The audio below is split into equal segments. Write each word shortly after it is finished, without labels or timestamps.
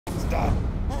Stop.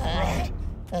 Right.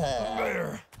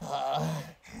 There.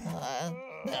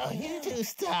 No, you two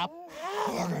stop.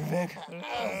 Look, Vic.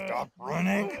 Stop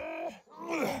running.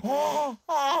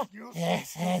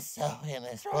 Yes, so in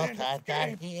this book I've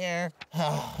got here,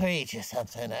 read you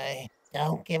something, eh?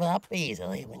 Don't give up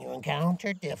easily when you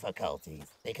encounter difficulties,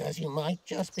 because you might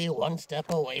just be one step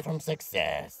away from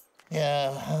success.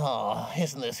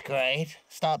 Isn't this great?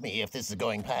 Stop me if this is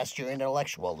going past your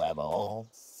intellectual level.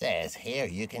 Says here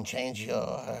you can change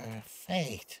your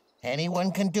fate.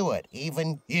 Anyone can do it,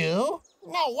 even you?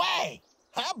 No way!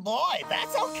 Oh boy,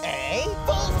 that's okay.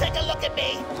 Fools, take a look at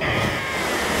me.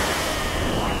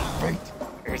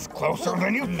 Fate is closer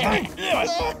than you think.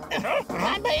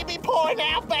 I may be poor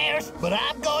now, Bears, but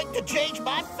I'm going to change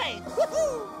my fate.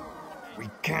 We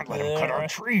can't let him cut our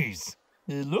trees.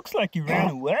 It looks like he ran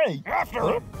away.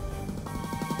 After him.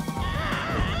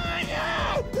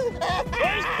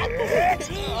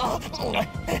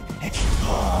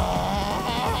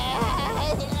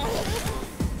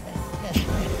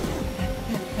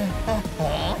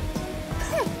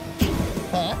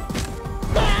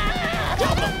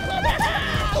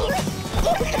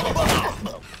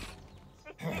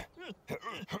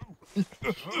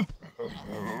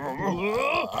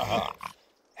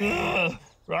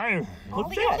 Briar, All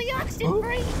the oxen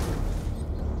free.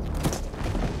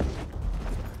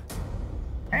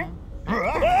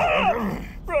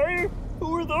 Briar,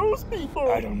 who are those people?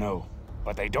 I don't know,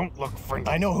 but they don't look friendly.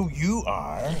 I know who you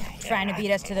are. Trying to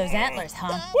beat us to those antlers,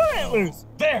 huh? What antlers?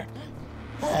 There!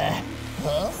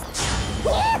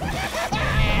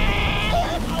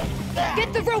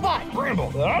 Get the robot!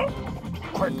 Bramble! Huh?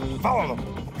 Quick, follow them.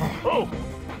 Oh,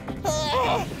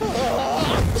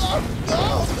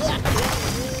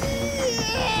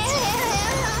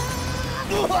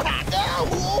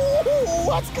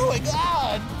 What's going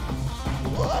on?